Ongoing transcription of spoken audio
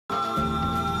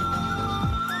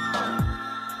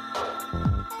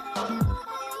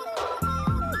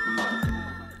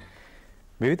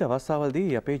විවිධ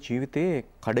අවස්ථාවලදී අපේ ජීවිතයේ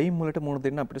කඩයිම් වලට මුහුණ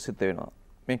දෙන්න අපිට සිද්ධ වෙනවා.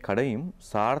 මේ කඩයිම්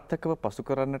සාර්ථකව පසු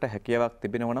කරන්නට හැකියාවක්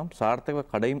තිබෙනවා නම් සාර්ථකව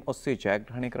කඩයිම් ඔස්සේ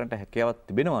ජයග්‍රහණය කරන්නට හැකියාවක්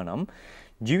තිබෙනවා නම්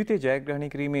ජීවිතේ ජයග්‍රහණය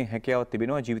කිරීමේ හැකියාවක්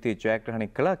තිබෙනවා ජීවිතේ ජයග්‍රහණය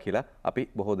කළා කියලා අපි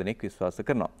බොහෝ දෙනෙක් විශ්වාස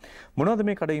කරනවා. මොනවද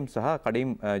මේ කඩයිම් සහ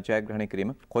කඩයිම් ජයග්‍රහණය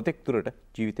කිරීම කොතෙක් දුරට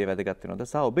ජීවිතේ වැදගත් වෙනවද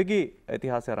සහ ඔබගේ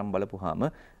ඉතිහාසය අරන් බලපුවාම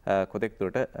කොතෙක්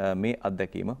දුරට මේ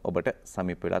අත්දැකීම ඔබට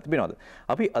සමීප වෙලා තිබෙනවද?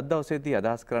 අපි අද දවසේදී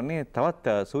අදහස් කරන්නේ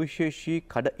තවත් සුවිශේෂී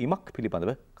කඩඉමක්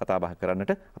පිළිබඳව කතා බහ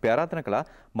කරන්නට අපි ආරාධනා කළා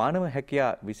මානව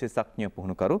හැකියා විශේෂඥ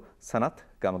පුහුණුකරු සනත්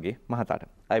ගමගේ මහතාට.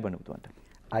 අයබන උතුමන්ට.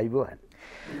 අයිබෝන්.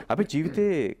 අපි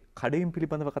ජීවිතේ කඩයිම්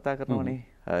පිළිබඳව කතා කරනවානේ.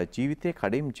 ජීවිතේ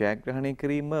කඩයිම් ජයග්‍රහණය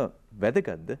කිරීම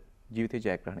වැදගත්ද ජීවිතේ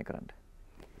ජයග්‍රහණය කරන්න?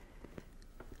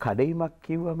 කඩයිමක්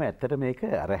කිව්වම ඇත්තට මේක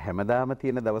අර හැමදාම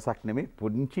තියෙන දවසක් නෙමෙයි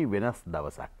පුංචි වෙනස්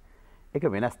දවසක්.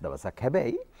 ඒක වෙනස් දවසක්.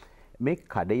 හැබැයි මේ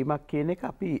කඩයිමක් කියන එක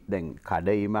අපි දැන්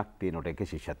කඩයිමක් තියෙනකොට ඒක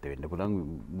ශිෂ්‍යත්ව වෙන්න පුළුවන්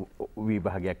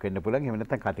විභාගයක් වෙන්න පුළුවන් එහෙම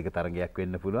නැත්නම් කතික තරගයක්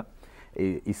වෙන්න පුළුවන්.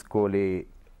 ඒ ඉස්කෝලේ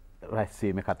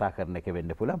රැස්වීමේ කතා කරන එක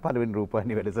වෙන්න පුළුවන් පළවෙනි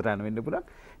රූපවාහිනී වැඩසටහන වෙන්න පුළුවන්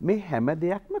මේ හැම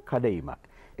දෙයක්ම කඩයිමක්.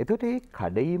 එතකොට මේ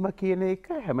කඩයිම කියන එක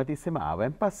හැමතිස්සෙම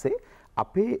ආවන් පස්සේ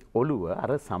අපේ ඔළුව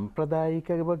අර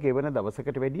සම්ප්‍රදායිකව ගෙවන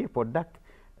දවසකට වැඩිය පොඩ්ඩක්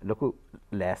ලොකු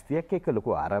ලෑස්තියක් එක්ක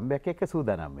ලොකු ආරම්භයක් එක්ක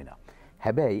සූදානම් වෙනවා.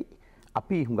 හැබැයි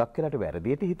අපි හුඟක් වෙලාට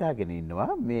වැරදියට හිතාගෙන ඉන්නවා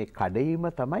මේ කඩයිම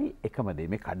තමයි එකම දේ.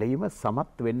 මේ කඩයිම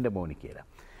සමත් වෙන්න ඕනි කියලා.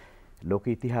 ලෝක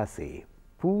ඉතිහාසයේ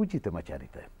පූජිතම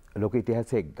චරිත ලෝක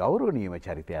ඉතිහාසයේ ගෞරවනීයම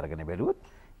චරිතය අරගෙන බැලුවොත්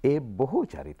ඒ බොහෝ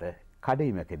චරිත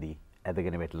කඩයිමකදී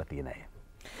ඇදගෙන වැටලා තියෙන අය.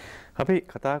 අපි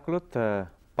කතා කළොත්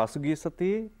පසුගිය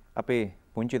සතියේ අපේ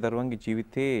පුංචි දරුවන්ගේ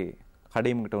ජීවිතේ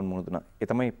කඩයිමකට මුහුණ දුන්නා. ඒ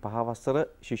තමයි 5 වසර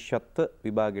ශිෂ්‍යත්ව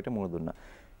විභාගයට මුහුණ දුන්නා.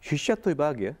 ශිෂ්‍යත්ව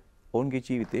විභාගය ඔවුන්ගේ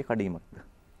ජීවිතේ කඩයිමක්ද?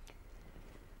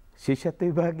 ශිෂ්‍යත්ව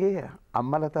විභාගයේ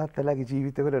අම්මලා තාත්තලාගේ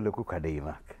ජීවිතවල ලොකු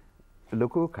කඩයිමක්.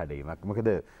 ලොකු කඩයිමක්. මොකද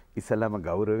ඉස්සලාම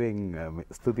ගෞරවයෙන්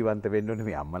ස්තුතිවන්ත වෙන්න ඕනේ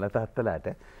මේ අම්මලා තාත්තලාට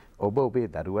ඔබ ඔබේ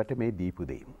දරුවට මේ දීපු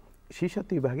දේ.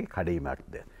 ශිෂ්‍යත්ව විභාගයේ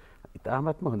කඩයිමක්ද?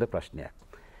 ඉතාමත්ම හොඳ ප්‍රශ්නයක්.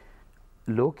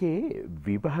 ලෝකේ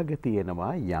විභාග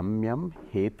තියෙනවා යම් යම්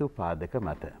හේතු පාදක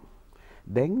මත.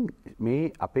 දැන්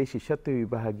මේ අපේ ශිෂ්‍යත්ව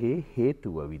විභාගයේ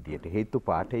හේතුව විදියට හේතු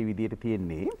පාඨයේ විදියට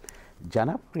තියෙන්නේ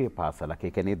ජනප්‍රිය පාසලක්.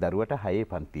 ඒ කියන්නේ දරුවට 6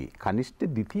 පන්ති කනිෂ්ඨ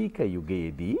ද්විතීක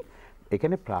යුගයේදී ඒ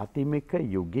කියන්නේ ප්‍රාථමික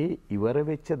යුගයේ ඉවර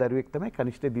වෙච්ච දරුවෙක් තමයි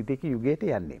කනිෂ්ඨ ද්විතීක යුගයට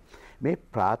යන්නේ. මේ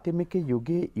ප්‍රාථමික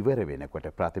යුගයේ ඉවර වෙනකොට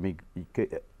ප්‍රාථමික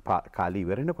කාලේ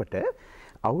ඉවර වෙනකොට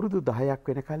අවුරුදු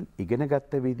 10ක් වෙනකල්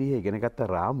ඉගෙනගත්ත විදිහ ඉගෙනගත්ත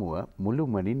රාමුව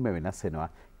මුළුමනින්ම වෙනස් වෙනවා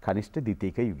කනිෂ්ඨ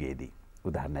ද්විතීක යුගයේදී.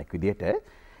 උදාහරණයක් විදිහට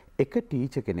එක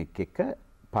ටීචර් කෙනෙක් එක්ක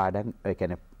පාඩම් ඒ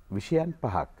කියන්නේ විෂයන්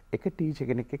 5ක් එක ටීචර්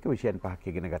කෙනෙක් එක්ක විෂයන්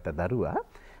 5ක් ඉගෙන ගත්ත දරුවා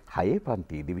 6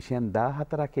 පන්තියේදී විෂයන්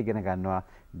 14ක් ඉගෙන ගන්නවා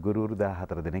ගුරුවරු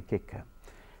 14 දෙනෙක් එක්ක.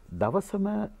 දවසම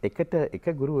එකට එක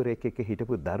ගුරුවරයෙක් එක්ක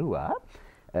හිටපු දරුවා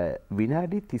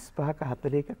විනාඩි 35ක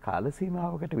 40ක කාල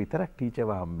සීමාවකට විතරක්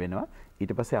ටීචර්ව හම්බ වෙනවා.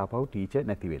 ඊට පස්සේ ආපහු ටීචර්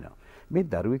නැති වෙනවා. මේ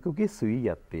දරුවෙකුගේ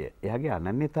සුවීයත්වය, එයාගේ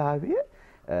අනන්‍යතාවය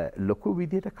ලොකු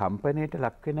විදියට කම්පණයට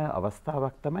ලක් වෙන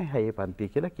අවස්ථාවක් තමයි 6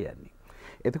 පන්තිය කියලා කියන්නේ.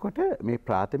 එතකොට මේ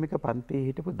ප්‍රාථමික පන්තියේ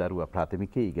හිටපු දරුවා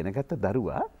ප්‍රාථමිකයේ ඉගෙනගත්ත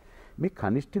දරුවා මේ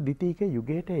කනිෂ්ඨ ද්විතීක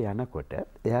යුගයට යනකොට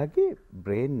එයාගේ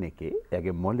බ්‍රේන් එකේ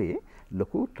එයාගේ මොළේ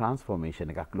ලොකු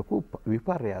ට්‍රාන්ස්ෆෝමේෂන් එකක් ලොකු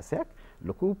විපර්යාසයක්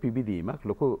ලොකු පිබිදීමක්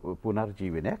ලොකු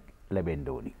පුනර්ජීවනයක් ලැබෙන්න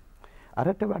ඕනි.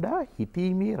 අරට වඩා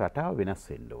හිතීමේ රටාව වෙනස්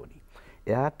වෙන්න ඕනි.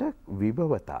 එයාට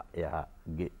විභවතා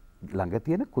එයාගේ ළඟ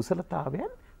තියෙන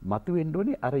කුසලතාවයන් මතුවෙන්න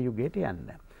ඕනි අර යුගයට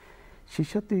යන්න.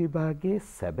 ශිෂ්‍යත්ව විභාගයේ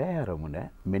සැබෑ අරමුණ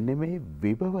මෙන්න මේ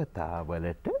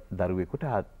විභවතාවලට දරුවෙකුට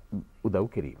උදව්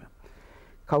කිරීම.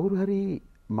 කවුරු හරි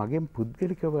මගෙන්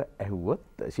පුද්ගලිකව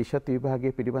ඇහුවොත් ශිෂ්‍යත්ව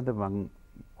විභාගයේ පිළිබඳ මම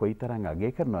කොයිතරම්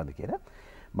අගය කරනවද කියලා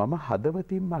මම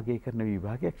හදවතින්ම අගය කරන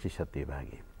විභාගයක් ශිෂ්‍යත්ව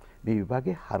විභාගය. මේ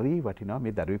විභාගයේ හරිය වටිනවා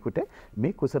මේ දරුවෙකුට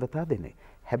මේ කුසලතා දෙන්නේ.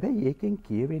 හැබැයි ඒකෙන්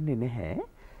කියවෙන්නේ නැහැ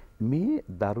මේ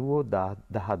දරුවෝ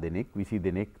 10 දෙනෙක් 20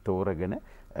 දෙනෙක් තෝරගෙන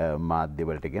මාධ්‍ය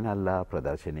වලට ගෙනල්ලා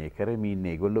ප්‍රදර්ශනය කරමින්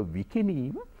ඒගොල්ලෝ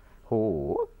විකිණීම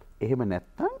හෝ එහෙම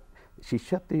නැත්නම්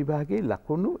ශිෂ්‍යත්ව විභාගයේ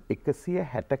ලකුණු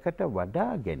 160කට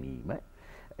වඩා ගැනීම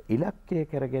ඉලක්කය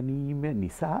කර ගැනීම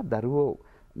නිසා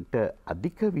දරුවෝට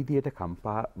අධික විදියට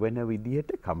කම්පා වෙන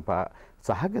විදියට කම්පා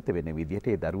සහගත වෙන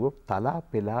විදියට ඒ දරුවෝ තලා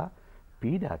පෙලා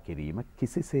පීඩා කිරීම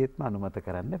කිසිසේත්ම අනුමත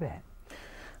කරන්න බෑ.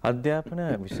 අධ්‍යාපන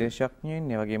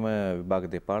විශේෂඥයින් එවැගේම විභාග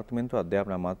දෙපාර්තමේන්තුව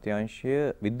අධ්‍යාපන අමාත්‍යාංශය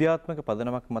විද්‍යාත්මක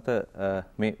පදනමක් මත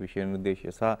මේ විෂය නිර්දේශය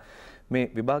සහ මේ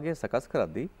විභාගය සකස්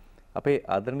කරද්දී අපේ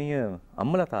ආදරණීය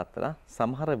අම්මලා තාත්තලා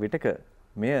සමහර විටක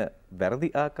මෙය වැරදි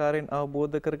ආකාරයෙන්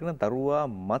අවබෝධ කරගෙන දරුවා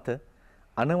මත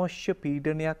අනවශ්‍ය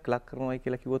පීඩනයක් ලක් කරනවායි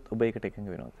කියලා කිව්වොත් ඔබ ඒකට එකඟ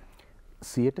වෙනවද?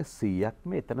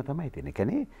 100%ක්ම එතන තමයි තියෙන්නේ.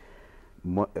 කියන්නේ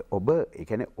ඔබ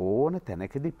එකන ඕන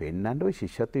තැනකදී පෙන්නන්න ඔය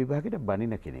ශිෂ්‍යත්ව විභාගයට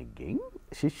බනින කෙනෙක්ගෙන්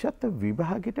ශිෂ්‍යත්ව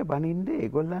විභාගයට බනින්ද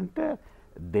ඒගොල්ලන්ට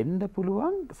දෙන්න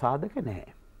පුළුවන් සාධක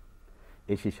නැහැ.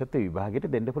 ඒ ශිෂ්‍යත්ව විභාගයට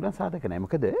දෙන්න පුළුවන් සාධක නැහැ.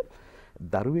 මොකද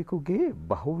දරුවෙකුගේ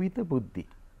බහුවිධ බුද්ධි.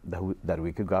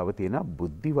 දරුවෙකු ගාව තියෙන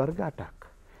බුද්ධි වර්ග 8ක්.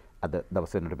 අද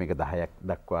දවස් වෙනකොට මේක 10ක්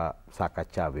දක්වා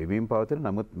සාකච්ඡා වෙමින් පවතින.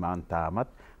 නමුත් මම තාමත්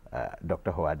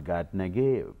ඩොක්ටර් හොවර්ඩ්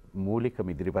ගාර්ඩ්නර්ගේ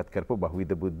මූලිකම ඉදිරිපත් කරපු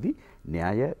බහුවිධ බුද්ධි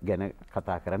න්‍යාය ගැන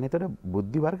කතා කරන්නේ. එතකොට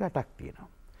බුද්ධි වර්ග 8ක් තියෙනවා.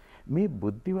 මේ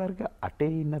බුද්ධි වර්ග 8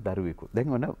 ඉන්න දරුවෙකු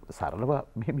දැන් ඔන සරලව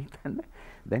මෙහෙම හිතන්න.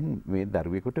 දැන් මේ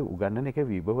දරුවෙකුට උගන්වන එක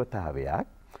විභවතාවයක්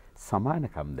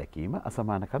සමානකම් දැකීම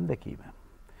අසමානකම් දැකීම.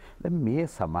 දැන් මේ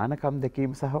සමානකම්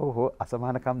දැකීම සහ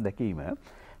අසමානකම් දැකීම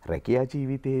රැකියා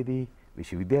ජීවිතයේදී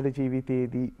විශ්වවිද්‍යාල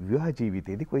ජීවිතයේදී විවාහ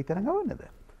ජීවිතයේදී කොයිතරම් අවනද?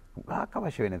 උගාක්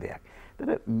අවශ්‍ය වෙන දෙයක්.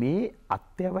 එතකොට මේ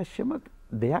අත්‍යවශ්‍යම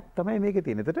දෙයක් තමයි මේකේ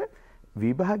තියෙන්නේ. එතකොට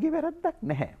විභාගයේ වැරද්දක්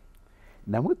නැහැ.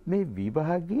 නමුත් මේ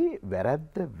විභාගයේ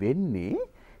වැරද්ද වෙන්නේ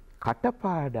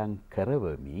කටපාඩම්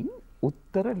කරවමින්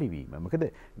උත්තර ලිවීම. මොකද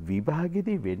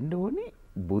විභාගෙදී වෙන්න ඕනේ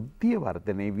බුද්ධිය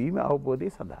වර්ධනය වීම අවබෝධය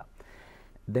සඳහා.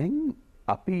 දැන්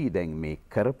අපි දැන් මේ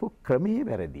කරපු ක්‍රමයේ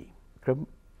වැරදි.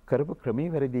 කරපු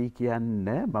ක්‍රමයේ වැරදි කියන්න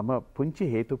මම පුංචි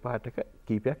හේතු පාඨක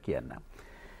කීපයක් කියන්නම්.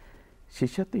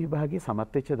 ශිෂ්‍යත්ව විභාගයේ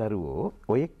සමත් වෙච්ච දරුවෝ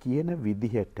ඔය කියන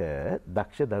විදිහට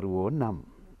දක්ෂ දරුවෝ නම්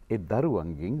ඒ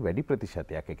දරුවන්ගෙන් වැඩි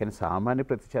ප්‍රතිශතයක්, ඒ කියන්නේ සාමාන්‍ය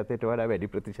ප්‍රතිශතයට වඩා වැඩි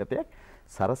ප්‍රතිශතයක්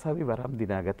සරසවි වරම්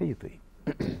දිනාගත යුතුයි.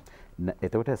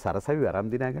 එතකොට සරසවි වරම්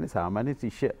දිනාගෙන සාමාන්‍ය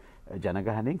ශිෂ්‍ය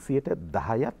ජනගහණයෙන්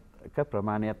 10%ක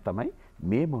ප්‍රමාණයක් තමයි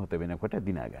මේ මොහොත වෙනකොට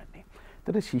දිනාගන්නේ.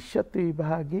 එතකොට ශිෂ්‍යත්ව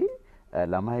විභාගයේ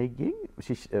ළමයිගෙන්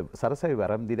සරසවි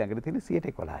වරම් දිනාගෙන තියෙන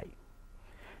 11%යි.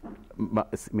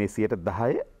 මේ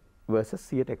 10% versus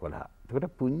 11%.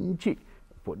 එතකොට පුංචි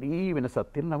පොඩි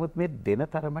වෙනසක් තියෙනවා. නමුත් මේ දෙන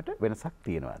තරමට වෙනසක්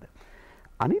තියෙනවාද?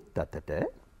 අනිත් අතට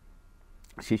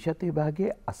ශිෂ්‍යත්ව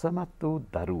විභාගයේ අසමත් වූ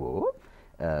දරුවෝ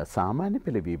සාමාන්‍ය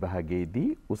පෙළ විභාගයේදී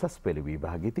උසස් පෙළ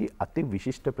විභාගයේදී අති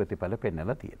විශිෂ්ට ප්‍රතිඵල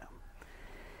පෙන්වලා තියෙනවා.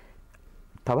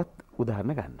 තවත්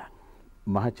උදාහරණ ගන්නම්.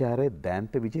 මහාචාර්ය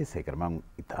දෑන්ත විජේසේකර මම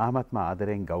ඉතාමත්ම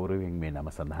ආදරයෙන් ගෞරවයෙන් මේ නම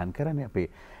සඳහන් කරන්නේ. අපේ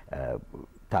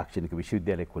තාක්ෂණික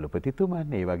විශ්වවිද්‍යාලයේ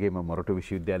කුලපතිතුමන්, ඒ වගේම මොරටු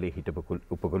විශ්වවිද්‍යාලයේ හිටපු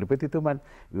උපකුලපතිතුමන්,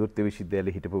 විවෘත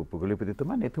විශ්වවිද්‍යාලයේ හිටපු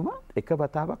උපකුලපතිතුමන්, එතුමා එක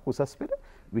වතාවක් උසස් පෙළ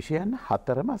විෂයන්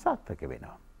 4ම අසාර්ථක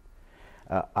වෙනවා.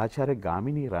 ආචාර්ය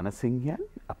ගාමිණී රණසිංහයන්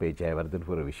අපේ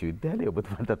ජයවර්ධනපුර විශ්වවිද්‍යාලයේ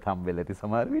ඔබතුමාට හම් වෙලා ඇති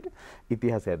සමහර විට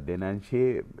ඉතිහාස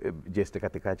අධ්‍යයනාංශයේ ජ්‍යෙෂ්ඨ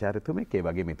කතිකාචාර්යතුමෙක්. ඒ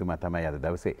වගේම එතුමා තමයි අද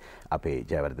දවසේ අපේ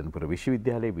ජයවර්ධනපුර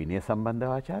විශ්වවිද්‍යාලයේ විනය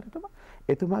සම්බන්ධ ආචාර්යතුමා.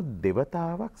 එතුමා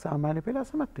දෙවතාවක් සාමාන්‍ය පෙළ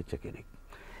අසමත් වෙච්ච කෙනෙක්.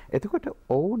 එතකොට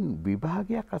ඔවුන්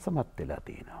විභාගයක් අසමත් වෙලා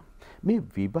තියෙනවා. මේ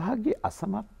විභාගයේ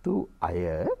අසමත් වූ අය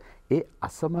ඒ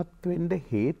අසමත් වෙන්න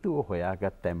හේතුව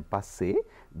හොයාගත්තන් පස්සේ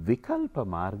විකල්ප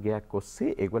මාර්ගයක්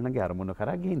ඔස්සේ ඒගොල්ලන්ගේ අරමුණ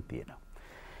කරා ගිහින් තියෙනවා.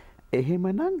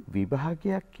 එහෙමනම්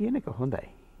විභාගයක් කියන එක හොඳයි.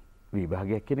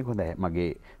 විභාගයක් කියන එක හොඳයි. මගේ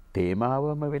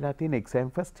තේමාවම වෙලා තියෙන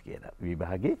exam first කියලා.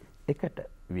 විභාගයේ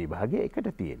එකට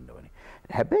තියෙන්න ඕනේ.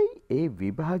 හැබැයි ඒ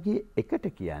විභාගයේ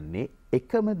එකට කියන්නේ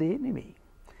එකම දේ නෙමෙයි.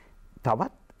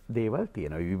 තවත් දේවල්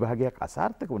තියෙනවා. විභාගයක්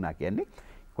අසාර්ථක වුණා කියන්නේ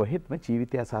කොහෙත්ම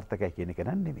ජීවිතය අසාර්ථකයි කියන එක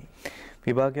නෙමෙයි.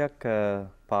 විභාගයක්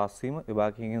පාස් වීම,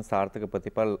 විභාගයෙන් සාර්ථක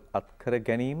ප්‍රතිඵල අත්කර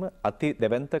ගැනීම අති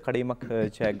දැවැන්ත කඩීමක්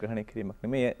ජයග්‍රහණය කිරීමක්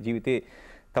නෙමෙයි. ජීවිතේ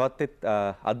තවත්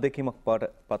අත්දැකීමක්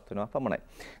පත් වෙනවා පමණයි.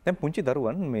 දැන් පුංචි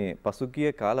දරුවන් මේ පසුගිය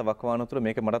කාල වකවානුව තුළ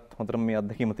මේක මටත් හොඳටම මේ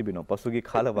අත්දැකීම තිබෙනවා. පසුගිය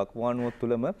කාල වකවානුව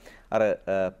තුළම අර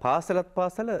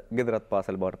පාසල ගෙදරත්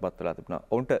පාසල බවට පත් වෙලා තිබුණා.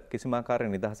 ඔවුන්ට කිසිම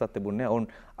ආකාරයක නිදහසක් තිබුණේ නැහැ. ඔවුන්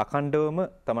අඛණ්ඩවම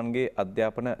තමන්ගේ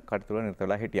අධ්‍යාපන කටයුතු වල නිරත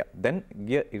වෙලා හිටියා. දැන්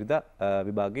ගිය ඉරිදා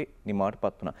විභාගේ නිමාවට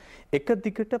පත් වුණා. එක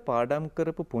දිගට පාඩම්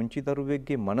කරපු පුංචි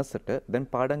දරුවෙක්ගේ මනසට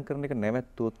දැන් පාඩම් කරන එක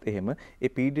නැවැත්තුවොත් එහෙම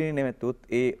ඒ පීඩනය නැවැත්තුවොත්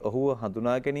ඒ ඔහුව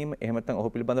හඳුනා ගැනීම එහෙම නැත්නම් ඔහු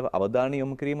පිළිබඳව අවධානය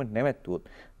යොමු කිරීම නැවැත්තුවොත්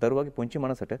දරුවාගේ පුංචි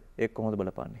මනසට ඒක කොහොමද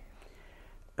බලපාන්නේ?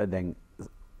 දැන්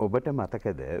ඔබට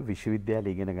මතකද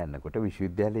විශ්වවිද්‍යාලය ඉගෙන ගන්නකොට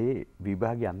විශ්වවිද්‍යාලයේ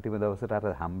විභාගයේ අන්තිම දවසට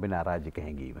අර හම්බෙන අරාජික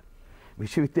හැඟීම.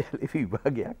 විශ්වවිද්‍යාලයේ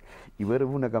විභාගයක් ඉවර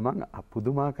වුණ ගමන්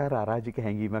පුදුමාකාර අරාජික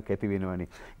හැඟීමක් ඇති වෙනවනේ.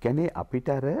 කියන්නේ අපිට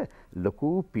අර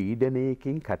ලොකු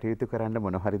පීඩනයකින් කටයුතු කරන්න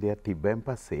මොන හරි දෙයක් තිබ්බෙන්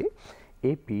පස්සේ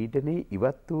ඒ පීඩනේ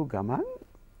ඉවත් වූ ගමන්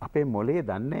අපේ මොලේ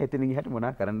දන්නේ එතනින් එහාට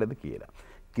මොනා කරන්නද කියලා.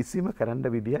 කිසිම කරන්න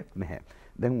විදියක් නැහැ.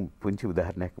 දැන් පුංචි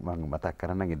උදාහරණයක් මම මතක්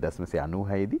කරන්නම්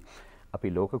 1996 දී අපි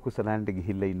ලෝක කුසලාන්ට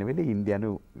ගිහිල්ලා ඉන්න වෙලේ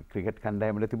ඉන්දියානු ක්‍රිකට්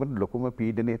කණ්ඩායමල තිබුණ ලොකුම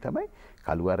පීඩනය තමයි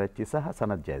කළුආරච්චි සහ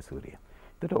සනත් ජයසූරිය.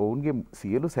 එතකොට ඔවුන්ගේ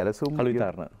සියලු සැලසුම්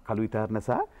කළුවිතාරණ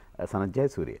සහ සනත්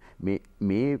ජයසූරිය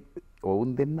මේ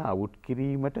ඔවුන් දෙන්න අවුට්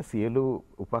කිරීමට සියලු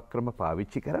උපක්‍රම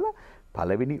පාවිච්චි කරලා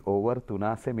පළවෙනි ඕවර්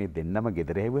 3 මේ දෙන්නම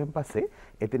ගෙදර හැවුවෙන් පස්සේ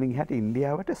එතනින් එහාට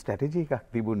ඉන්දියාවට ස්ට්‍රැටජි එකක්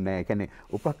තිබුණේ නැහැ. ඒ කියන්නේ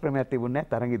උපක්‍රමයක් තිබුණේ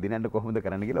නැහැ. තරඟ දිනන්න කොහොමද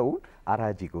කරන්න කියලා ඌ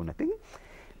අරාජික වුණා. ඉතින්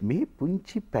මේ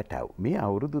පුංචි පැටව් මේ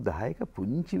අවුරුදු 10ක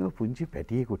පුංචි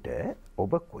පැටියෙකුට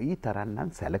ඔබ කොයි තරම්නම්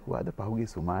සැලකුවාද පහුගිය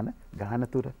සුමාන ගාන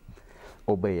තුර.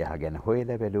 ඔබ එයා ගැන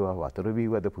හොයලා බැලුවා වතුර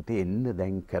බීවද පුතේ එන්න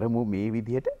දැන් කරමු මේ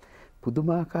විදිහට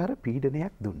පුදුමාකාර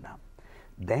පීඩනයක් දුන්නා.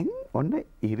 දැන් ඔන්න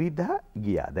ඉරිදා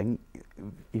ගියා. දැන්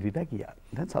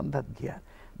සඳත් ගියා.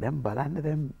 දැන් බලන්න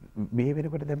දැන් මේ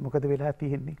වෙනකොට දැන් මොකද වෙලා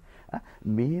තියෙන්නේ?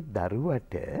 මේ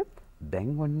දරුවට දැන්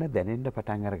ඔන්න දැනෙන්න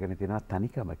පටන් අරගෙන තියෙනවා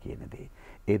තනිකම කියන දේ.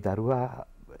 ඒ දරුවා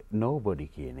nobody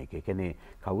කියන එක. ඒ කියන්නේ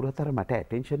කවුරුතර මට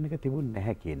ඇටෙන්ෂන් එක තිබුණ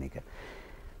නැහැ කියන එක.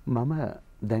 මම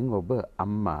දැන් ඔබ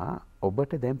අම්මා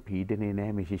ඔබට දැන් පීඩනේ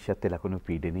නැහැ මේ ශිෂ්‍යත්වයේ ලකුණු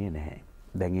පීඩනේ නැහැ.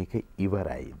 දැන් ඒක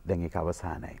ඉවරයි. දැන් ඒක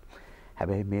අවසానයි.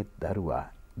 හැබැයි මේ දරුවා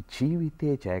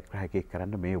ජීවිතයේ ජයග්‍රහණය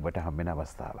කරන්න මේ ඔබට හම්බෙන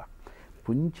අවස්ථාවක්.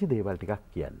 පුංචි දේවල් ටිකක්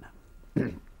කියන්න.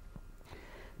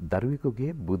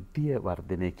 දරුවෙකුගේ බුද්ධිය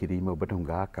වර්ධනය කිරීම ඔබට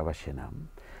හුඟක් අවශ්‍ය නම්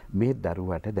මේ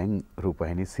දරුවට දැන්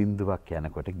රූපවාහිනී සින්දුවක්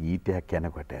යනකොට ගීතයක්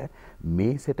යනකොට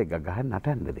මේසෙට ගගහ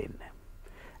නටන්න දෙන්න.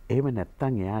 එහෙම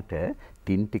නැත්නම් එයාට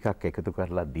ටින් ටිකක් එකතු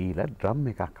කරලා දීලා ඩ්‍රම්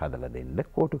එකක් හදලා දෙන්න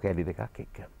කෝටු කැලි දෙකක්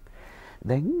එක්ක.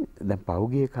 දැන්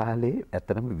පහුගිය කාලේ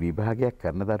ඇත්තටම විභාගයක්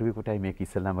කරන දරුවෙකුටයි මේක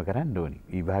ඉස්සෙල්ලාම කරන්න ඕනි.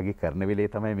 විභාගේ කරන වෙලේ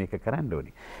තමයි මේක කරන්න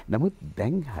ඕනි. නමුත්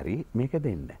දැන් හරි මේක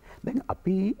දෙන්න. දැන්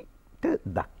අපිට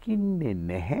දකින්නේ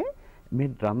නැහැ මේ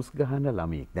ඩ්‍රම්ස් ගහන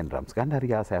ළමයෙක්. දැන් ඩ්‍රම්ස් ගන්න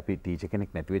හරි ආසයි. අපි ටීචර්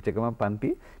කෙනෙක් නැති වෙච්ච ගමන්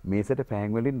පන්ති මේසෙට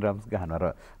පෑන් වලින් ඩ්‍රම්ස් ගහනවා.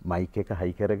 අර මයික් එක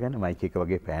හයි කරගෙන මයික් එක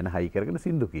වගේ පෑන හයි කරගෙන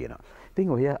සින්දු කියනවා.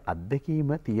 ඉතින් ඔය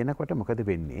අත්දැකීම තියෙනකොට මොකද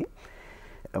වෙන්නේ?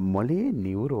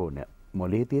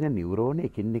 මොලේ තියෙන නියුරෝන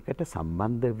එකින් එකට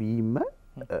සම්බන්ධ වීම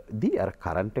දී අර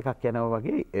කරන්ට් එකක් යනවා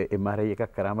වගේ MRI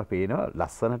එකක් කරාම පේනවා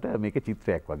ලස්සනට මේක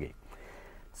චිත්‍රයක් වගේ.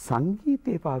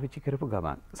 සංගීතය පාවිච්චි කරපු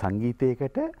ගමන්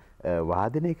සංගීතයකට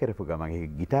වාදනය කරපු ගමන්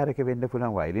ඒක ගිටාර එක වෙන්න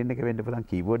පුළුවන්, වයලින් එක වෙන්න පුළුවන්,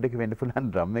 කීබෝඩ් එක වෙන්න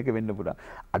පුළුවන්, ඩ්‍රම් එක වෙන්න පුළුවන්.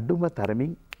 අඩුම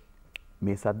තරමින්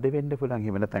මේ සද්ද වෙන්න පුළුවන්.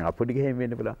 එහෙම නැත්නම් අපොඩි ගහින්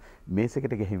වෙන්න පුළුවන්.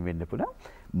 මේසෙකට ගහින් වෙන්න පුළුවන්.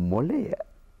 මොලය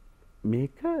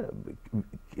මේක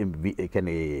ඒ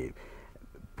කියන්නේ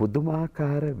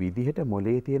පුදුමාකාර විදිහට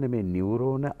මොලේ තියෙන මේ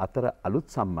නියුරෝන අතර අලුත්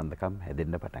සම්බන්ධකම්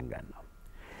හැදෙන්න පටන් ගන්නවා.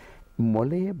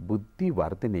 මොලයේ බුද්ධි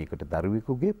වර්ධනයකට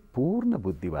දරුවෙකුගේ පූර්ණ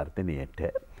බුද්ධි වර්ධනයට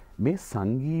මේ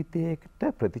සංගීතයට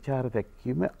ප්‍රතිචාර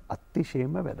දැක්වීම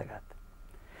අතිශයම වැදගත්.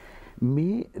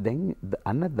 මේ දැන්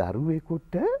අන්න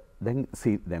දරුවෙකුට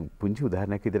දැන් පුංචි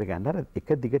උදාහරණයක් විදිහට ගන්න අර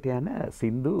එක දිගට යන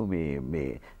සින්දු මේ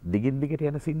දිගින් දිගට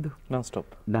යන සින්දු non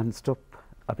stop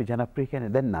අපි ජනප්‍රිය කියන්නේ.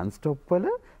 දැන් non stop වල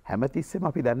හැමතිස්සෙම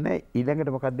අපි දන්නේ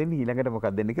ඊළඟට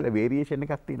මොකක්ද දෙන්නේ කියලා වේරියේෂන්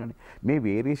එකක් තියෙනවානේ. මේ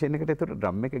වේරියේෂන් එකට ඒතර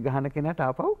ඩ්‍රම් එක ගහන කෙනාට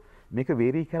ආපහු මේක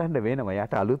වේරි කරන්න වෙනවා.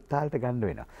 යාට අලුත් තාලට ගන්න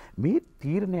වෙනවා. මේ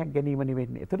තීරණයක් ගැනීම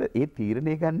නෙවෙන්නේ. ඒතර ඒ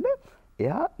තීරණය ගන්න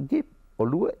එයාගේ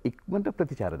ඔළුව ඉක්මනට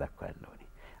ප්‍රතිචාර දක්වන්න ඕනේ.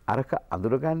 අරක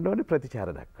අඳුර ගන්න ඕනේ,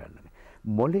 ප්‍රතිචාර දක්වන්න ඕනේ.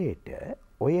 මොලේට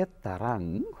ඔය තරම්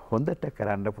හොඳට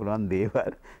කරන්න පුළුවන්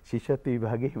දේවල් ශිෂ්‍යත්ව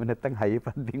විභාගයේ එහෙම නැත්නම් හය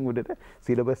පන්තින් උඩට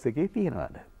සිලබස් එකේ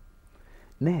තියනවාද?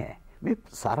 නෑ. මේ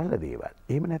සරල දේවල්.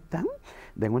 එහෙම නැත්නම්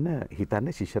දැන් ඔන්න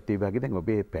හිතන්න ශිෂ්‍යත්ව විභාගයේ දැන්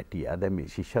ඔබේ පැටියා දැන්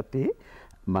මේ ශිෂ්‍යත්වයේ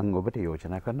මම ඔබට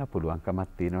යෝජනා කරන්න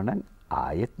පුළුවන්කමක් තියෙනවා නම්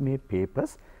ආයෙත් මේ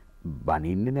පේපර්ස්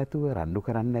බනින්නේ නැතුව රණ්ඩු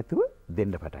කරන්නේ නැතුව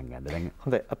දෙන්න පටන් ගන්න. දැන්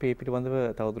හොඳයි අපි මේ පිළිබඳව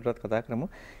තවදුරටත් කතා කරමු.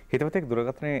 හිතවතෙක්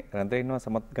දුරකථනයේ රැඳ ඉන්නවා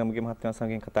සමත් ගම්ගේ මහත්මයා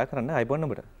සමගින් කතා කරන්න. අයිබෝන්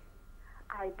ඔබට.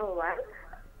 අයිබෝන්.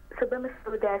 සුබම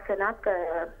සුදාසනක්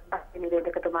පස්සේ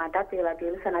නිවේදකතුමාටත් ඒ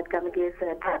වගේම සනත් ගම්ගේ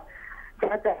සර්ට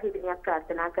ජයග්‍රහණයක්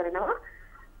ප්‍රාර්ථනා කරනවා.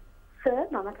 සර්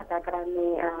මම කතා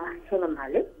කරන්නේ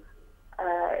හේමමාලි.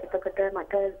 එතකොට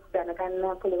මට දැනගන්න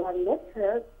පුළුවන්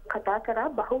සර් කතා කරා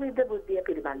බහුවිධ බුද්ධිය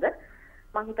පිළිබඳ.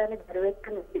 මම හිතන්නේ දරුවෙක්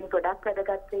මේ ගොඩක්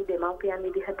වැදගත් වෙයි දෙමව්පියන්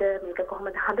විදිහට මේක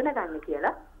කොහොමද හඳුනගන්නේ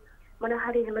කියලා. මොන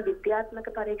හරි එහෙම විද්‍යාත්මක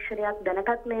පරීක්ෂණයක්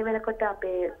දැනටත් මේ වෙනකොට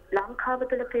අපේ ලංකාව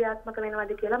තුළ ක්‍රියාත්මක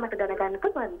වෙනවද කියලා මට දැනගන්න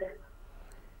පුළුවන්ද?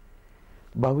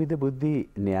 බහුවිධ බුද්ධි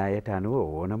න්‍යායට අනුව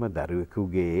ඕනම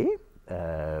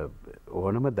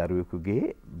දරුවෙකුගේ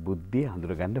බුද්ධිය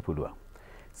හඳුනගන්න පුළුවන්.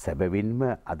 සැබවින්ම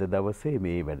අද දවසේ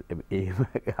මේ එහෙම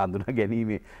හඳුනා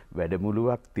ගැනීමේ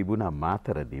වැඩමුළුවක් තිබුණා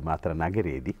මාතර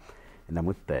නගරයේදී.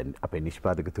 නමුත් අපේ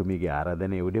නිෂ්පාදකතුමියගේ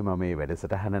ආරාධනය උඩ මම මේ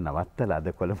වැඩසටහන නවත්තලා අද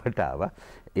කොළඹට ආවා.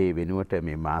 ඒ වෙනුවට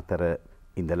මේ මාතර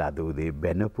ඉඳලා අද උදේ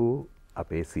බැනපු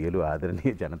අපේ සියලු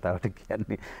ආදරණීය ජනතාවට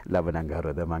කියන්නේ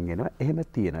ලබනංගහරවද මං එනවා. එහෙම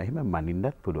තියෙනවා. එහෙම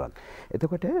මනින්නත් පුළුවන්.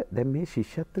 එතකොට දැන් මේ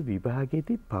ශිෂ්‍යත්ව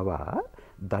විභාගයේදී පවා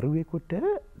දරුවෙකුට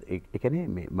ඒ කියන්නේ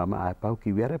මම ආපහු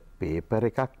කිව්වේ අර පේපර්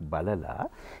එකක් බලලා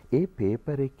ඒ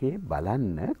පේපර් එකේ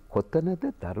බලන්න කොතනද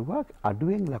දරුවා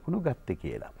අඩුවෙන් ලකුණු ගත්තේ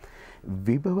කියලා.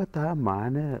 විභවතා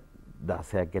මාන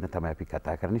 16ක් ගැන තමයි අපි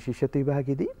කතා කරන්නේ ශිෂ්‍යත්ව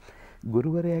විභාගෙදී.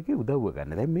 ගුරුවරයාගේ උදව්ව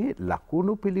ගන්න. දැන් මේ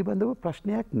ලකුණු පිළිබඳව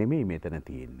ප්‍රශ්නයක් නෙමෙයි මෙතන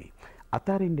තියෙන්නේ.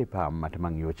 අතාරින්න එපා මට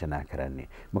මං යෝජනා කරන්නේ.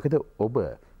 මොකද ඔබ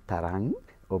තරම්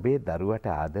ඔබේ දරුවට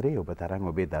ආදරේ ඔබ තරම්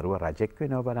ඔබේ දරුවා රජෙක්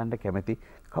වෙනවා බලන්න කැමති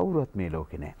කවුරුවත් මේ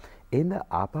ලෝකේ නැහැ. එහෙනම්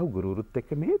ආපහු ගුරුවරුත්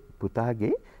එක්ක මේ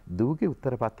පුතාගේ දූගේ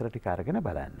උත්තර පත්‍ර ටික අරගෙන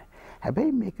බලන්න.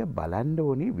 හැබැයි මේක බලන්න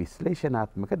ඕනි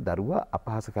විශ්ලේෂණාත්මක දරුවා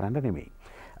අපහාස කරන්න නෙමෙයි.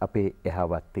 අපේ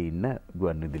එහාවත්තේ ඉන්න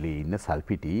ගුවන්විදුලියේ ඉන්න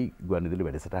සල්පිටි ගුවන්විදුලි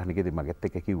වැඩසටහනකදී මගෙත්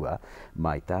එක්ක කිව්වා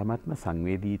මා ඊ타ත්ම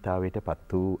සංවේදීතාවයට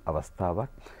පත් වූ අවස්ථාවක්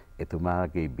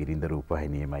එතුමාගේ බිරිඳ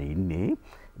රූපවාහිනියමයි ඉන්නේ.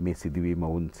 මේ සිදුවීම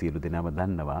වුන් සියලු දෙනාම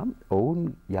දන්නවා. ඔවුන්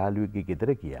යාළුවෙක්ගේ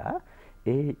ගෙදර ගියා.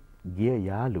 ඒ ගිය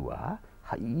යාළුවා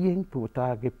හයියෙන්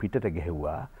පුතාගේ පිටට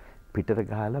ගැහුවා. පිටට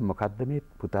ගහලා මොකද්ද මේ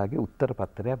පුතාගේ උත්තර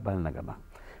පත්‍රයක් බලන ගමන්.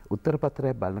 උත්තර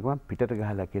පත්‍රයක් බලන ගමන් පිටට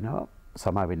ගහලා කියනවා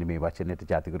සමා වෙන්නේ මේ වචනෙට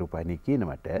ජාතික රූපවාහිනිය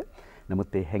කියනවට.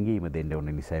 නමුත් ඒ හැංගීම දෙන්න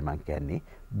ඕන නිසා මම කියන්නේ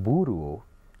බූරුවෝ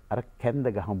අර කැන්ද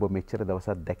ගහ උඹ මෙච්චර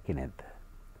දවසක් දැක්කේ නැද්ද?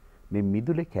 මේ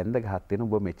මිදුලේ කැන්ද ගහක් තියෙන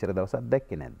උඹ මෙච්චර දවසක්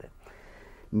දැක්කේ නැද්ද?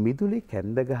 මිදුලේ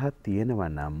කැන්ද ගහක් තියෙනවා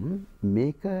නම්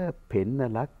මේක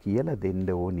පෙන්නලා කියලා දෙන්න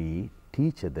ඕනි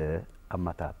ටීචර්ද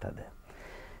අම්මා තාත්තද?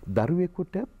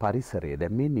 දරුවෙකුට පරිසරය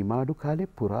දැන් මේ නිමාඩු කාලේ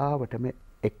පුරාවටම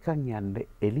එක්කන් යන්න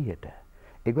එළියට.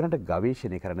 ඒගොල්ලන්ට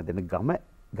ගවේෂණය කරන්න දෙන්න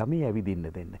ගමේ ඇවිදින්න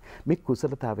දෙන්න. මේ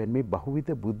කුසලතාවයෙන් මේ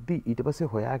බහුවිධ බුද්ධි ඊට පස්සේ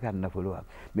හොයා ගන්න පුළුවන්.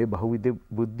 මේ බහුවිධ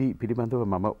බුද්ධි පිළිබඳව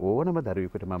මම ඕනම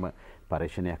දරුවෙකුට මම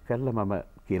පරීක්ෂණයක් කරලා මම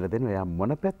කියලා දෙනවා එයා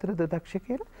මොන පැත්තටද දක්ෂ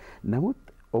කියලා. නමුත්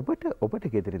ඔබට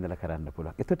ගෙදර ඉඳලා කරන්න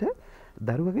පුළුවන්. එතකොට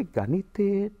දරුවගේ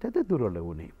ගණිතයටද දුර්වල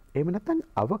වුණේ. එහෙම නැත්නම්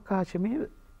අවකාශමේ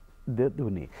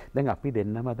දුන්නේ. දැන් අපි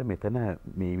දෙන්නම අද මෙතන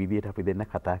මේ විදියට අපි දෙන්න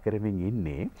කතා කරමින්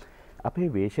ඉන්නේ අපේ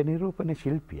වේශ නිරූපණ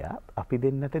ශිල්පියා අපි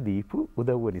දෙන්නට දීපු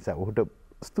උදව්ව නිසා. ඔහුට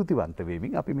ස්තුතිවන්ත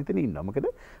වෙමින් අපි මෙතන ඉන්නවා. මොකද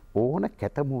ඕන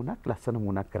කැත මූණක් ලස්සන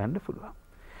මූණක් කරන්න පුළුවන්.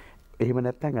 එහෙම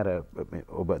නැත්නම් අර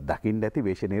ඔබ දකින්න ඇති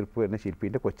වේශ නිරූපණ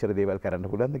ශිල්පීන්ට කොච්චර දේවල් කරන්න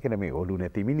පුළුවන්ද කියන මේ ඔලු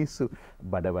නැති මිනිස්සු,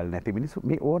 බඩවල් නැති මිනිස්සු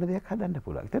මේ ඕන දෙයක් හදන්න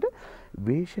පුළුවන්. ඒතට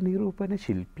වේශ නිරූපණ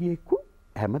ශිල්පියෙකු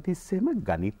හැමතිස්සෙම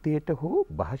ගණිතයට හෝ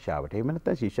භාෂාවට එහෙම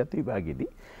නැත්නම් ශිෂ්‍යත්ව විභාගෙදී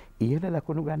ඉහළ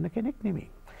ලකුණු ගන්න කෙනෙක් නෙමෙයි.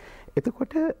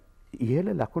 එතකොට ඉහළ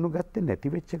ලකුණු ගත්තේ නැති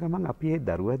වෙච්ච ගමන් අපි ඒ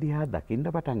දරුවා දිහා දකින්න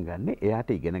පටන් ගන්න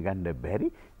එයාට ඉගෙන ගන්න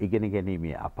බැරි ඉගෙන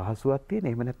ගැනීමේ අපහසුතාවක් තියෙන.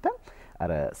 එහෙම නැත්නම්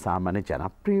අර සාමාන්‍ය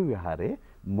ජනප්‍රිය විහාරයේ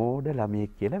මෝඩ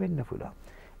ළමයෙක් කියලා වෙන්න පුළුවන්.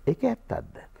 ඒක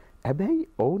ඇත්තක්ද? හැබැයි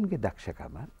ඔවුන්ගේ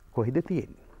දක්ෂකම කොහෙද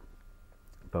තියෙන්නේ?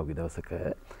 පහුගිය දවසක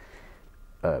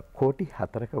කෝටි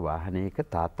 4ක වාහනයක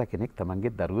තාත්තා කෙනෙක්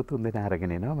තමන්ගේ දරුවෝ 3 දෙනා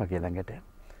අරගෙන එනවා මගේ ළඟට.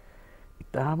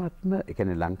 ඉතාමත්ම ඒ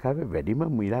කියන්නේ ලංකාවේ වැඩිම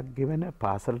මිලක් ගෙවන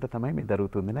පාසලට තමයි මේ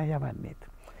දරුවෝ 3 දෙනා යවන්නේ.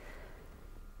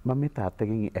 මම මේ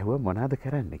තාත්තගෙන් ඇහුවා මොනවද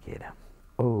කරන්න කියලා.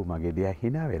 ඔව් මගේ දිහා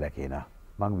hina වෙලා කියනවා.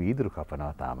 මං වීදුරු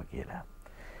කපනවා තාම කියලා.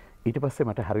 ඊට පස්සේ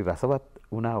මට හරි රසවත්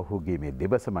වුණා ඔහුගේ මේ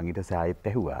දෙබස. මං ඊට පස්සේ ආයෙත්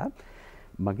ඇහුවා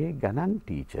මගේ ගණන්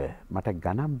ටීචර් මට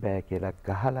ගණන් බෑ කියලා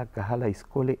ගහලා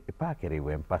ඉස්කෝලේ එපා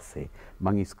කෙරෙව්වෙන් පස්සේ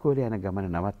මං ඉස්කෝලේ යන ගමන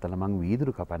නවත්තලා මං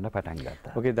වීදුරු කපන්න පටන්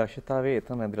ගත්තා. ඔගේ දක්ෂතාවයේ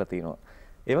එතන ඇඳලා තියෙනවා.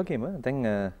 ඒ වගේම දැන්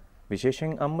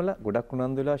විශේෂයෙන් අම්මලා ගොඩක්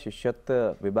උනන්දු වෙලා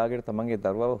ශිෂ්‍යත්ව විභාගයට තමන්ගේ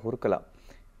දරුවව හුරු කළා.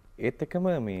 ඒත් එක්කම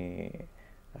මේ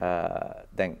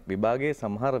දැන් විභාගයේ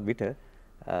සමහර විට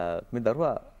මේ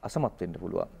දරුවා අසමත් වෙන්න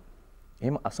පුළුවන්.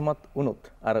 එහෙම අසමත්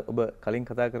වුණොත් අර ඔබ කලින්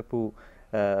කතා කරපු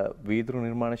වීදුරු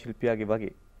නිර්මාණ ශිල්පියාගේ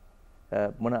වගේ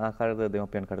මොන ආකාරයකද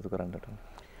දෙමාපියන් කටයුතු කරන්නට?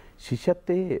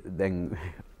 ශිෂ්‍යත්වයේ දැන්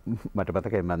මට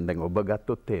මතකයි මම දැන් ඔබ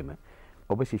ගත්තොත් එහෙම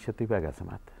ඔබ ශිෂ්‍යත්ව විභාගය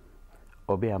අසමත්.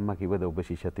 ඔබේ අම්මා කිව්වද ඔබ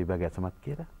ශිෂ්‍යත්ව විභාගය අසමත්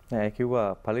කියලා? නෑ ඒ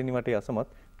කිව්වා පළවෙනි වටේ අසමත්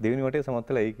දෙවෙනි වටේ සමත්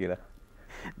වෙලා එයි කියලා.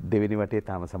 දෙවෙනි වටේ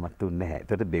තාම සමත් වුන්නේ නැහැ.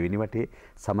 ඒතකොට දෙවෙනි වටේ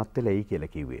සමත් වෙලා එයි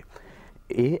කියලා කිව්වේ.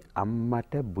 ඒ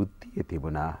අම්මට බුද්ධිය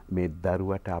තිබුණා මේ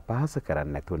දරුවට අපහාස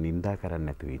කරන්න නැතුව නිඳා කරන්න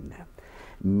නැතුව ඉන්න.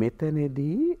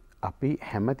 මෙතනදී අපි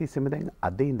හැමතිස්සෙම දැන්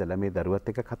අද ඉඳලා මේ දරුවත්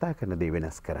එක්ක කතා කරන දේ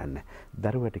වෙනස් කරන්න.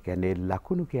 දරුවට කියන්නේ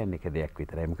ලකුණු කියන්නේ එක දෙයක්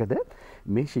විතරයි. මොකද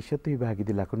මේ ශිෂ්‍යත්ව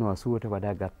විභාගෙදී ලකුණු 80ට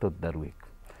වඩා ගත්තොත් දරුවෙක්.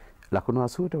 ලකුණු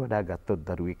 80ට වඩා ගත්තොත්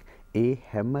දරුවෙක් ඒ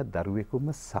හැම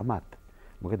දරුවෙකුම සමත්.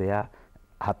 මොකද එයා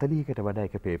 40කට වඩා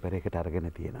එක පේපර් එකකට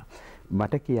අරගෙන තියෙනවා.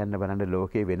 මට කියන්න බලන්න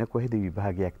ලෝකේ වෙන කොහෙද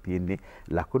විභාගයක් තියෙන්නේ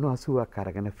ලකුණු 80ක්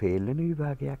අරගෙන ෆේල් වෙන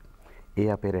විභාගයක්. ඒ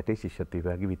අපේ රටේ ශිෂ්‍යත්ව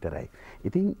විභාගෙ විතරයි.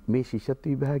 ඉතින් මේ ශිෂ්‍යත්ව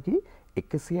විභාගෙ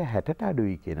 160ට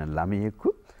අඩුයි කියන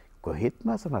ළමයෙකු කොහෙත්ම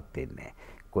අසමත් වෙන්නේ නැහැ.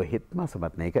 කොහෙත්ම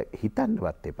අසමත් නැහැ. ඒක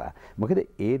හිතන්නවත් එපා. මොකද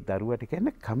ඒ දරුවට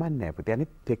කියන්නේ කමන්නේ නැහැ පුතේ.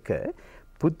 අනිත් එක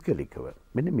පුද්ගලිකව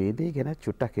මෙන්න මේ දේ ගැන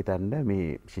චුට්ටක් හිතන්න මේ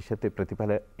ශිෂ්‍යත්ව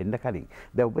ප්‍රතිඵල එන්න කලින්.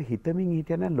 දැන් ඔබ හිතමින්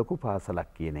හිටියනම් ලොකු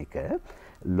පාසලක් කියන එක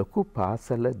ලොකු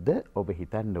පාසලද ඔබ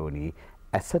හිතන්න ඕනි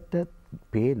ඇසට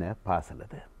පේන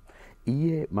පාසලද?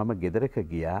 ඊයේ මම ගෙදරක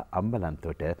ගියා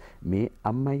අම්බලන්තොට මේ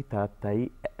අම්මයි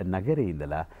තාත්තයි නගරේ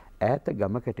ඉඳලා ඈත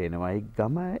ගමකට එනවා. ඒ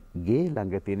ගමගේ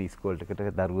ළඟ තියෙන ඉස්කෝලේකට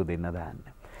දරුවෝ දෙන්න දාන්න.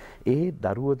 ඒ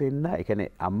දරුවෝ දෙන්න, ඒ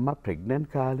කියන්නේ අම්මා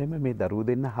ප්‍රෙග්නන්ට් කාලෙම මේ දරුවෝ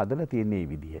දෙන්න හදලා තියෙන මේ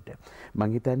විදිහට.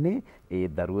 මං හිතන්නේ ඒ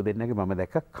දරුවෝ දෙන්නගේ මම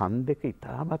දැක්ක කන් දෙක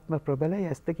ඉතාමත්ම ප්‍රබලයි,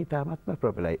 ඇස් දෙක ඉතාමත්ම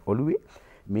ප්‍රබලයි.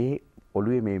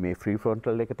 ඔළුවේ මේ ෆ්‍රී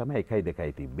ෆ්‍රොන්ටල් එක තමයි 1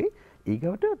 2 තිබ්බේ.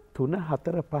 ඊගවට 3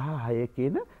 4 5 6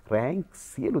 කියන රෑන්ක්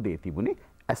සියලු දේ තිබුණේ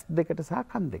ඇස් දෙකට සහ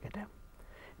කන් දෙකට.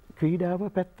 ක්‍රීඩාව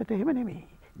පැත්තට එහෙම නෙමෙයි.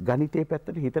 ගණිතයේ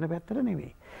පැත්තට, හිතන පැත්තට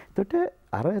නෙමෙයි. එතකොට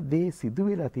අර දේ සිදු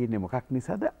වෙලා තියෙන්නේ මොකක්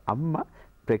නිසාද? අම්මා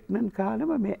ප්‍රෙග්නන්ට්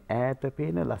කාලෙම මේ ඈත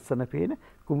පේන, ලස්සන පේන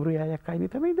කුඹුරු යායක්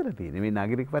අයිනේ තමයි ඉඳලා තියෙන්නේ. මේ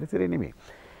නාගරික පරිසරය නෙමෙයි.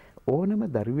 ඕනම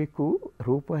දරුවෙකු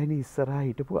රූපවාහිනිය ඉස්සරහා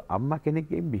හිටපු අම්මා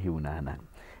කෙනෙක්ගෙන් බිහි වුණා නම්,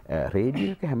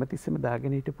 රේඩියෝ එක හැමතිස්සෙම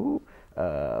දාගෙන හිටපු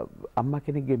අම්මා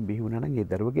කෙනෙක්ගෙන් බිහි වුණා නම් ඒ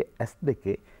දරුවගේ ඇස්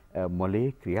දෙකේ මොලේ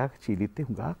ක්‍රියාශීලීත්වය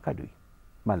හුඟක් අඩුයි.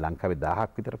 මම ලංකාවේ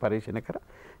 1000ක් විතර පරීක්ෂණ කරා.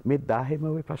 මේ 1000ෙම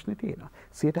ওই ප්‍රශ්නේ තියෙනවා.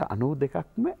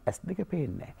 92%ක්ම S2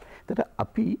 පේන්නේ නැහැ. එතකොට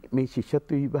අපි මේ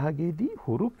ශිෂ්‍යත්ව විභාගයේදී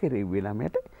හුරු කෙරෙව්වේ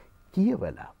ළමයට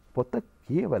පොත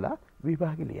කියවලා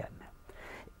විභාගෙ ලියන්න.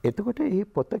 එතකොට මේ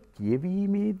පොත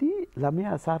කියවීමේදී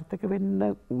ළමයා අසාර්ථක වෙන්න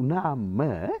උනාම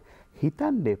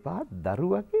හිතන්න එපා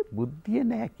දරුවගේ බුද්ධිය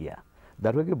නැහැ කියා.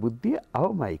 දරුවගේ බුද්ධිය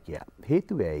අවමයි කියා.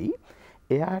 හේතුව ඇයි?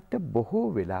 එයාට බොහෝ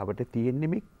වෙලාවට තියෙන්නේ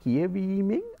මේ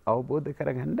කියවීමෙන් අවබෝධ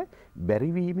කරගන්න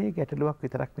බැරිවීමේ ගැටලුවක්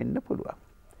විතරක් වෙන්න පුළුවන්.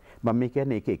 මම මේ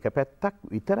කියන්නේ එක පැත්තක්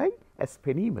විතරයි ඇස්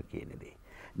පෙනීම කියන දේ.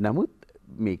 නමුත්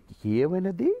මේ කියවන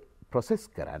දේ ප්‍රොසෙස්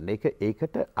කරන්න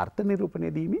ඒකට අර්ථ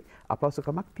නිරූපණය දීමේ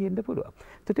අපහසුකමක් තියෙන්න පුළුවන්.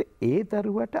 එතකොට ඒ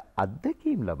දරුවට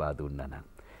අත්දැකීම් ලබා දුන්නා නම්,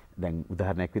 දැන්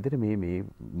උදාහරණයක් විදිහට මේ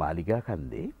මාලිගා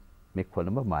කන්දේ, මේ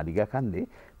කොළඹ මාලිගා කන්දේ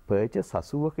පර්චස්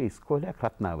 80ක ඉස්කෝලයක්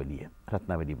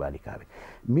රත්නාවලී බාලිකාවේ.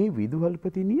 මේ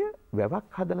විදුහල්පතිනිය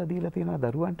වැවක් හදලා දීලා තියෙනවා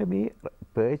දරුවන්ට මේ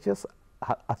පර්චස්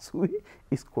 80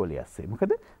 ඉස්කෝලේ ඇස්සේ.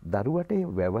 මොකද දරුවට ඒ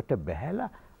වැවට බැහැලා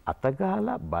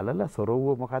අතගාලා බලලා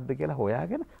සොරවුව මොකද්ද කියලා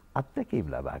හොයාගෙන අත්දැකීම්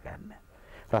ලබා ගන්න.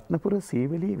 රත්නපුර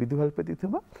සීවලී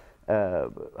විදුහල්පතිතුමා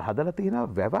හදලා තියෙනවා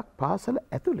වැවක් පාසල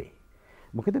ඇතුලේ.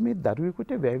 මොකද මේ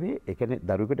දරුවෙකුට වැවේ, ඒ කියන්නේ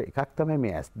දරුවෙකුට එකක් තමයි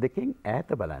මේ ඇස් දෙකෙන්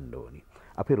ඈත බලන්න ඕනි.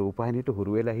 අපි රූපවාහිනියට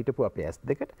හුරු වෙලා හිටපු අපේ ඇස්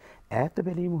දෙකට ඈත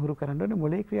බැලීම හුරු කරන්න ඕනේ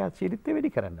මොලේ ක්‍රියාශීලීත්වය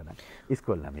වැඩි කරන්න නම්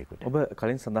ඉස්කෝලේ ළමයෙකුට. ඔබ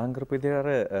කලින් සඳහන් කරපු විදිහට අර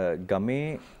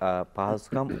ගමේ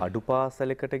පහසුකම් අඩු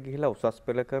පාසලකට ගිහිලා උසස්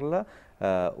පෙළ කරලා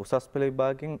උසස් පෙළ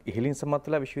විභාගයෙන් ඉහළින් සමත්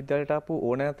වෙලා විශ්වවිද්‍යාලයට ආපු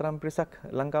ඕනෑ තරම් පිරිසක්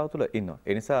ලංකාව තුළ ඉන්නවා.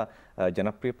 ඒ නිසා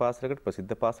ජනප්‍රිය පාසලකට,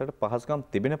 ප්‍රසිද්ධ පාසලකට පහසුකම්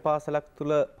තිබෙන පාසලක්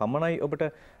තුළ පමණයි ඔබට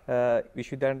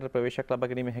විශ්වවිද්‍යාලයට ප්‍රවේශයක් ලබා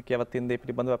ගැනීමේ හැකියාවක් තියෙන දේ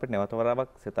පිළිබඳව අපිට නැවත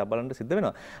වතාවක් සිතා බලන්න සිද්ධ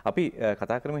වෙනවා. අපි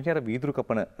කතා කරමු හිටිය අර වීදුරු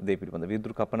කපන දේ පිළිබඳව.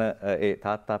 වීදුරු කපන ඒ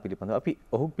තාත්තා පිළිබඳව අපි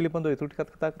ඔහු පිළිබඳව ඊටු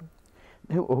ටිකක් කතා කරමු.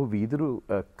 ඔහු වීදුරු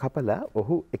කපලා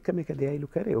ඔහු එකම එක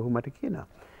දෙයයිලු කරේ. ඔහු මට කියනවා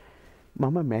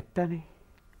මම මැට්ටනේ.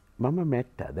 මම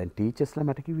මැට්ටා. දැන් ටීචර්ස්ලා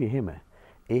මට කිව්වේ එහෙම.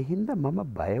 ඒ හින්දා මම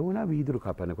බය වුණා වීදුරු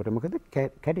කපනකොට. මොකද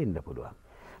කැඩෙන්න පුළුවන්.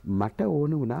 මට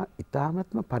ඕන වුණා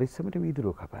ඉතාමත්ම පරිස්සමට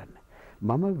වීදුරුව කපන්න.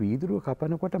 මම වීදුරුව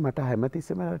කපනකොට මට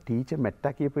හැමතිස්සෙම ටීචර්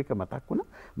මැට්ටා කියපු එක මතක් වුණා.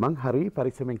 මං හරිය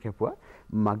පරිස්සමෙන් කැපුවා.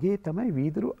 මගේ තමයි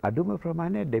වීදුරු අඩුම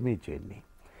ප්‍රමාණය ඩැමේජ් වෙන්නේ.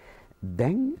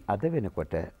 දැන් අද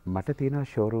වෙනකොට මට තියෙනවා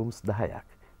ෂෝරූම්ස් 10ක්.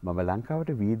 මම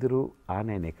ලංකාවට වීදුරු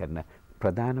ආනයනය කරන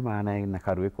ප්‍රධානම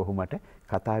ආනයනකරුවෙක් කොහොමද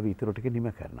කතාව ඉතුරු ටික නිම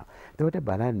කරනවා. එතකොට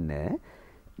බලන්න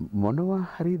මොනවා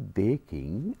හරි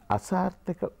දෙයකින්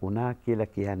අසාර්ථක වුණා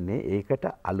කියලා කියන්නේ ඒකට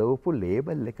අලවපු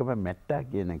ලේබල් එකම මැට්ටා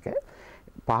කියන එක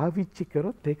පාවිච්චි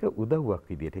කරොත් ඒක උදව්වක්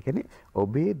විදියට. ඒ කියන්නේ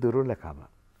ඔබේ දුර්වලකම,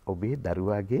 ඔබේ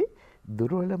දරුවාගේ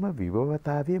දුර්වලම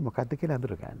විභවතාවය මොකද්ද කියලා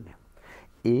අඳුරගන්න.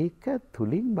 ඒක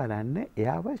තුලින් බලන්න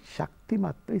එයාව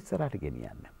ශක්තිමත්ව ඉස්සරහට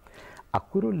ගෙනියන්න.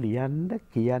 අකුරු ලියන්න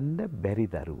කියන්න බැරි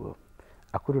දරුවෝ,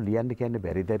 අකුරු ලියන්න කියන්න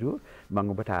බැරි දරුවෝ මම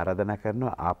ඔබට ආරාධනා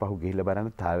කරනවා ආපහු ගිහිල්ලා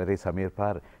බලන්න තාවරේ සමීර්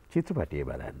පාර් චිත්‍රපටිය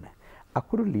බලන්න.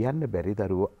 අකුරු ලියන්න බැරි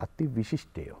දරුවෝ අති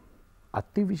විශිෂ්ටයෝ.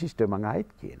 අති විශිෂ්ට මම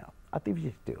ආයෙත් කියනවා. අති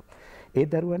විශිෂ්ටයෝ. ඒ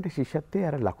දරුවන්ට ශිෂ්‍යත්වයේ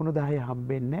අර ලකුණු 10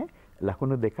 හම්බෙන්නේ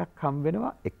ලකුණු 2ක් හම්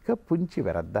වෙනවා. එක පුංචි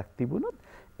වැරද්දක් තිබුණොත්,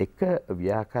 එක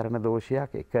ව්‍යාකරණ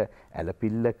දෝෂයක්, එක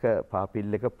ඇලපිල්ලක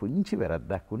පාපිල්ලක පුංචි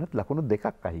වැරද්දක් වුණොත් ලකුණු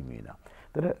 2ක් අහිමි වෙනවා.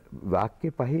 ඒතර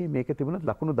වාක්‍ය පහේ මේක තිබුණොත්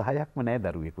ලකුණු 10ක්ම නෑ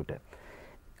දරුවෙකුට.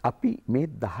 අපි මේ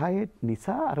 10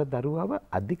 නිසා අර දරුවව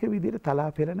අධික විදිහට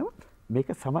තලා පෙරනවා මේක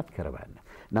සමත් කරවන්න.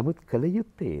 නමුත් කල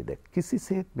යුත්තේද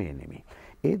කිසිසේත් මේ නෙමෙයි.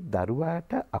 ඒ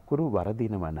දරුවාට අකුරු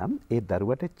වරදිනවා නම් ඒ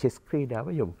දරුවට චෙස්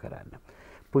ක්‍රීඩාව යොමු කරන්න.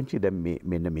 පුංචි දැන්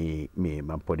මෙන්න මේ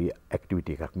මම පොඩි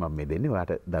ඇක්ටිවිටි එකක් මම මේ දෙන්නේ.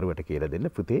 ඔයාට දරුවට කියලා දෙන්න.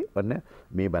 පුතේ ඔන්න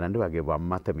මේ බලන්න වගේ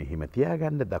වම් අත මෙහිම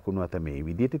තියාගන්න, දකුණු අත මේ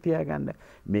විදිහට තියාගන්න.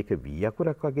 මේක V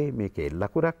අකුරක් වගේ, මේක L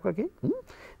අකුරක් වගේ.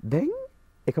 දැන්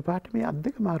එකපාරට මේ අත්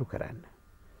දෙක මාරු කරන්න.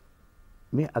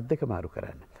 මේ අත් දෙක මාරු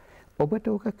කරන්න. ඔබට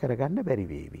ඕක කරගන්න බැරි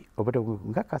වේවි. ඔබට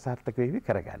හුඟක් අසාර්ථක වේවි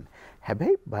කරගන්න.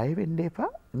 හැබැයි බය වෙන්න එපා.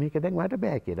 මේක දැන් ඔයාලට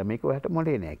බෑ කියලා. මේක ඔයාලට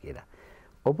මොලේ නෑ කියලා.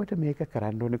 ඔබට මේක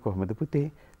කරන්න ඕනේ කොහොමද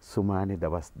පුතේ? සුමානේ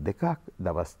දවස් 2ක්,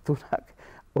 දවස් 3ක්.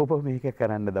 ඔබ මේක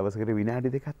කරන්න දවසකට විනාඩි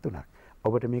 2ක් 3ක්.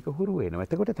 ඔබට මේක හුරු වෙනවා.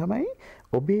 එතකොට තමයි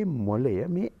ඔබේ මොළය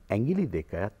මේ ඇඟිලි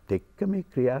දෙකත් එක්ක මේ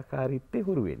ක්‍රියාකාරීත්වය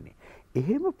හුරු වෙන්නේ.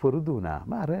 එහෙම පුරුදු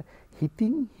වුණාම අර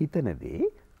හිතින් හිතන දේ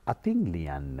අතින්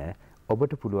ලියන්න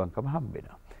ඔබට පුළුවන්කම හම්බ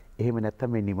වෙනවා. එහෙම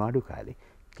නැත්නම් මේ නිමාඩු කාලේ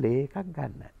ක්ලේ එකක්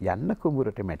ගන්න. යන්න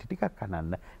කුඹුරට මැටි ටිකක්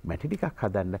අනන්න, මැටි ටිකක්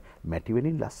හදන්න, මැටි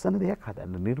වලින් ලස්සන දෙයක්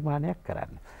හදන්න, නිර්මාණයක්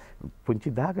කරන්න.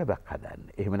 පුංචි දාගබක්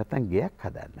හදන්න. එහෙම නැත්නම් ගෙයක්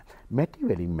හදන්න. මැටි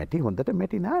වලින් මැටි හොඳට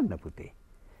මැටි නාන්න පුතේ.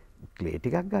 ක්ලේ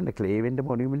ටිකක් ගන්න. ක්ලේ වෙන්න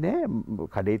මොනෙම නෑ.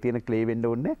 කඩේ තියෙන ක්ලේ වෙන්න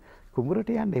ඕනේ කුඹුරට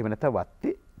යන්න. එහෙම නැත්නම්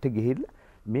වත්තේට ගිහිල්ලා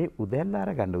මේ උදැල්ල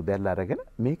අරගන්න. උදැල්ල අරගෙන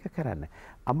මේක කරන්න.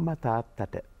 අම්මා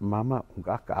තාත්තට මම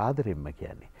හුඟක් ආදරෙන්ම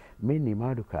කියන්නේ මේ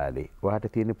නිමාඩු කාලේ ඔයාට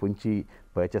තියෙන පුංචි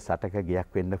පර්චස් 8ක ගයක්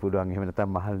වෙන්න පුළුවන්. එහෙම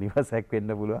නැත්නම් මහල් නිවසක්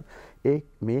වෙන්න පුළුවන්.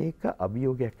 මේක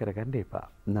අභියෝගයක් කරගන්න එපා.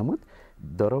 නමුත්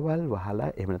දොරවල් වහලා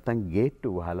එහෙම නැත්නම්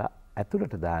ගේට්ටු වහලා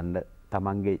ඇතුළට දාන්න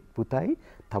තමන්ගේ පුතයි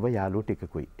තව යාළුවෝ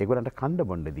ටිකකුයි. ඒගොල්ලන්ට කන්න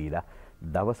බොන්න දීලා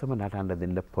දවසම නටන්න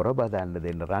දෙන්න, පොර බදන්න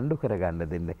දෙන්න, රණ්ඩු කරගන්න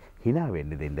දෙන්න, hina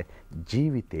වෙන්න දෙන්න,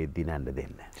 ජීවිතේ දිනන්න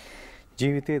දෙන්න.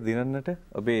 ජීවිතයේ දිනන්නට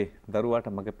ඔබේ දරුවාට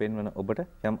මඟ පෙන්වන ඔබට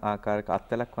යම් ආකාරයක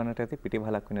අත්වලක් වන්නට ඇති,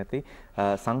 පිටිවහලක් වෙන්න ඇති,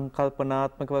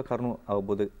 සංකල්පනාත්මකව කරුණු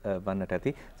අවබෝධ වන්නට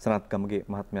ඇති. සනත් ගමගේ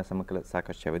මහත්මයා සමග කළ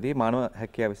සාකච්ඡාවේදී මානව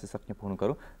හැකියාව විශේෂඥ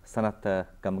පුහුණුකරු සනත්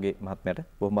ගමගේ මහත්මයාට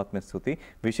බොහොමත්ම ස්තුතියි.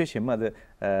 විශේෂයෙන්ම අද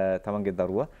තමන්ගේ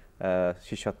දරුවා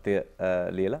ශිෂ්‍යත්වය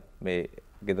ලියලා මේ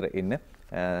ගෙදර ඉන්න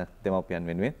දෙමව්පියන්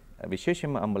වෙනුවෙන්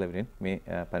විශේෂයෙන්ම අම්බල වෙනුවෙන් මේ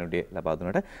පණිවිඩය ලබා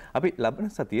දුන්නට අපි ලබන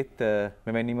සතියේත්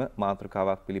මෙවැනිම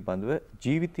මාතෘකාවක් පිළිබඳව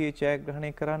ජීවිතයේ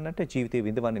ජයග්‍රහණය කරන්නට, ජීවිතේ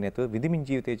විඳවන්නේ නැතුව විඳින්මින්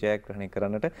ජීවිතයේ ජයග්‍රහණය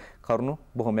කරන්නට කරුණු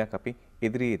බොහොමයක් අපි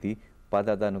ඉදිරියේදී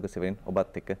පාදාදා නුගසෙවෙන්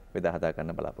ඔබත් එක්ක බෙදා හදා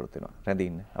ගන්න බලාපොරොත්තු වෙනවා. රැඳී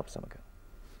ඉන්න අප සමග.